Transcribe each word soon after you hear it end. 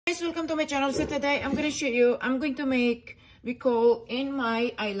Guys, welcome to my channel. So today I'm going to show you, I'm going to make, we call in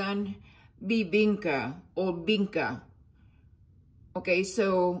my island bingka or bingka. Okay,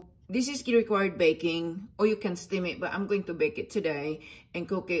 so this is required baking, or you can steam it, but I'm going to bake it today and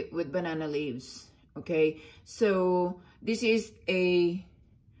cook it with banana leaves. Okay, so this is a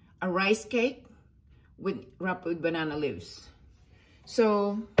rice cake wrapped with banana leaves.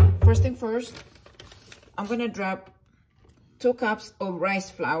 So first thing first, I'm gonna drop 2 cups of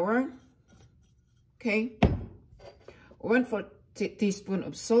rice flour, okay, 1/4 teaspoon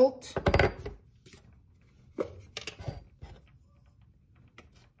of salt,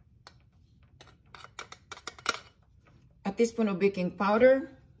 a teaspoon of baking powder,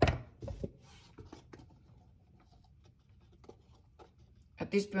 a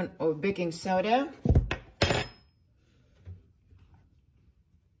teaspoon of baking soda,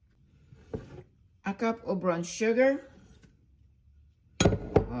 a cup of brown sugar,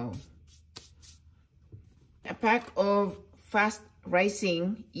 a pack of fast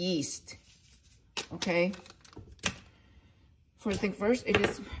rising yeast. Okay, first thing first, I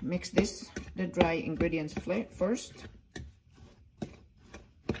just mix the dry ingredients first.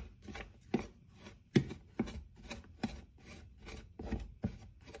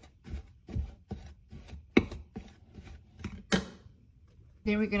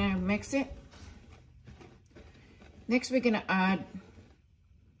 Then we're gonna mix it. Next, we're gonna add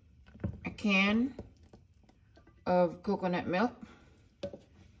a can of coconut milk.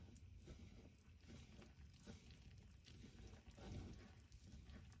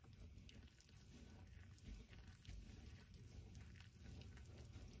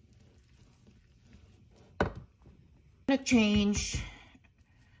 I'm gonna change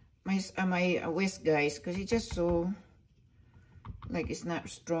my whisk, guys, because it's just so like it's not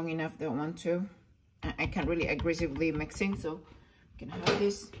strong enough that I want to. I can't really aggressively mixing, so you can have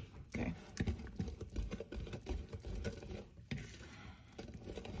this. Okay.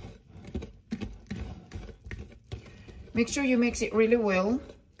 Make sure you mix it really well.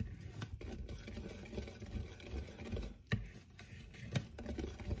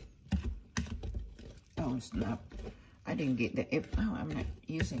 Oh snap, I didn't get the apron. Oh, I'm not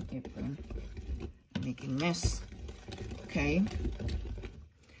using apron. I'm making mess. Okay.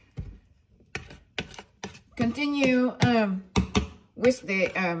 Continue with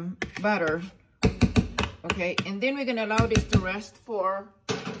the butter. Okay, and then we're gonna allow this to rest for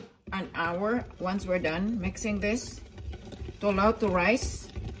an hour once we're done mixing this, to allow it to rise.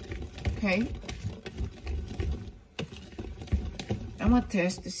 Okay, I'm gonna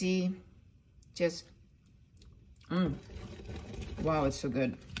test to see. Just wow, it's so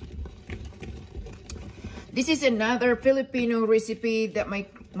good. This is another Filipino recipe that my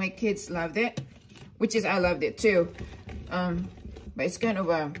kids loved it, which is I loved it too, but it's kind of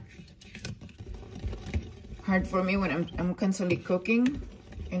hard for me when I'm constantly cooking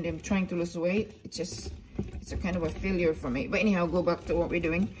and I'm trying to lose weight. It's a kind of a failure for me. But anyhow, go back to what we're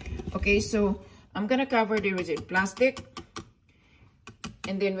doing. Okay, so I'm gonna cover the with plastic,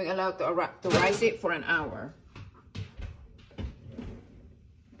 and then we allow to rise it for an hour.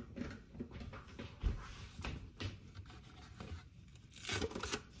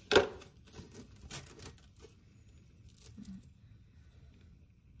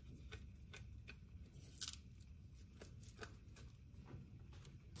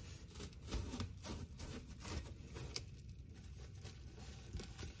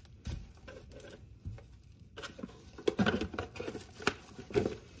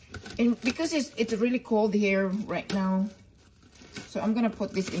 And because it's really cold here right now, so I'm gonna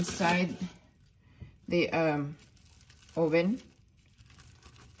put this inside the oven,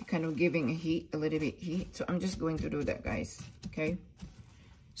 kind of giving a little bit heat. So I'm just going to do that, guys. Okay,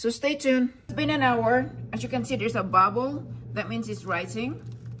 so stay tuned. It's been an hour. As you can see, there's a bubble. That means it's rising.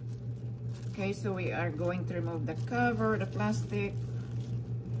 Okay, so we are going to remove the cover, the plastic.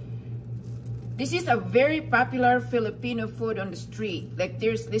 This is a very popular Filipino food on the street. Like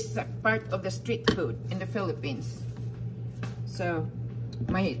this is a part of the street food in the Philippines. So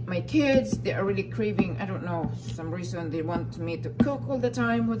my kids, they are really craving, I don't know, some reason they want me to cook all the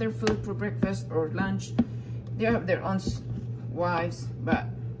time with their food for breakfast or lunch. They have their own wives, but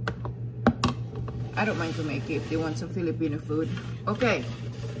I don't mind to make it if they want some Filipino food. Okay,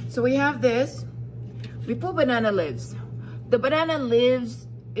 so we have this. We put banana leaves. The banana leaves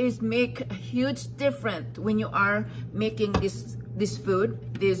make a huge difference when you are making this food,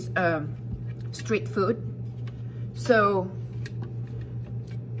 this street food. So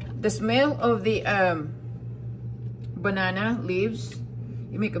the smell of the banana leaves,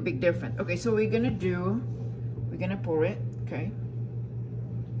 you make a big difference. Okay, so we're gonna pour it, okay?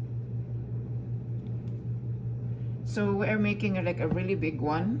 So we're making like a really big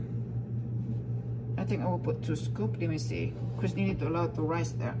one. I think I will put 2 scoops. Let me see, because you need to allow to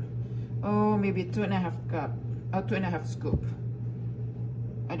rise there. Oh, maybe 2.5 cup or 2.5 scoop.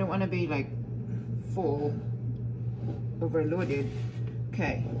 I don't want to be like full, overloaded.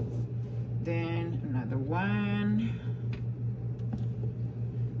 Okay, then another one.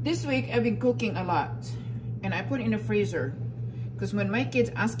 This week I've been cooking a lot, and I put in the freezer because when my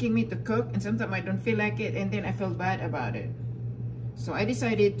kids asking me to cook, and sometimes I don't feel like it, and then I feel bad about it. So I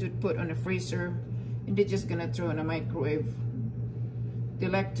decided to put on the freezer, and they're just gonna throw in a microwave. They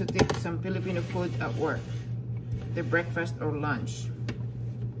like to take some Filipino food at work, their breakfast or lunch.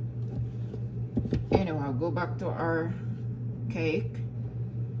 Anyway, I'll go back to our cake.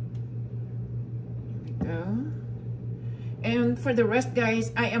 Here we go. And for the rest,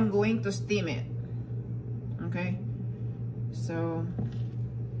 guys, I am going to steam it. Okay, so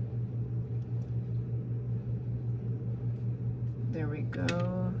there we go.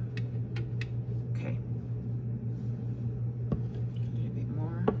 Okay, a little bit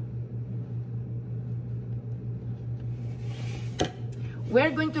more.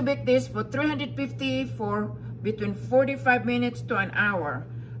 We're going to bake this for 350 for between 45 minutes to an hour.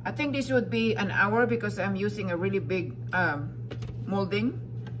 I think this would be an hour because I'm using a really big molding.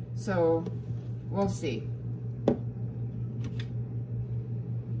 So we'll see.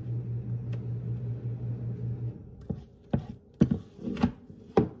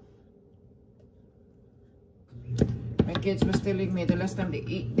 My kids was telling me the last time they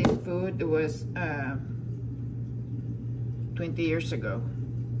eat this food was 20 years ago.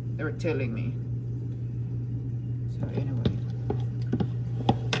 They were telling me. So anyway.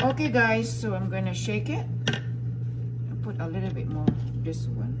 Okay guys, so I'm gonna shake it. I'll put a little bit more this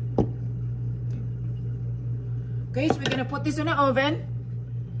one. Okay, so we're gonna put this in the oven,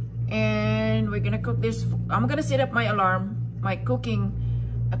 and we're gonna cook this. I'm gonna set up my alarm, my cooking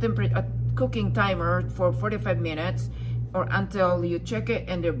cooking timer for 45 minutes, or until you check it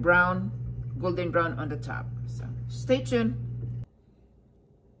and they're brown, golden brown on the top. So stay tuned.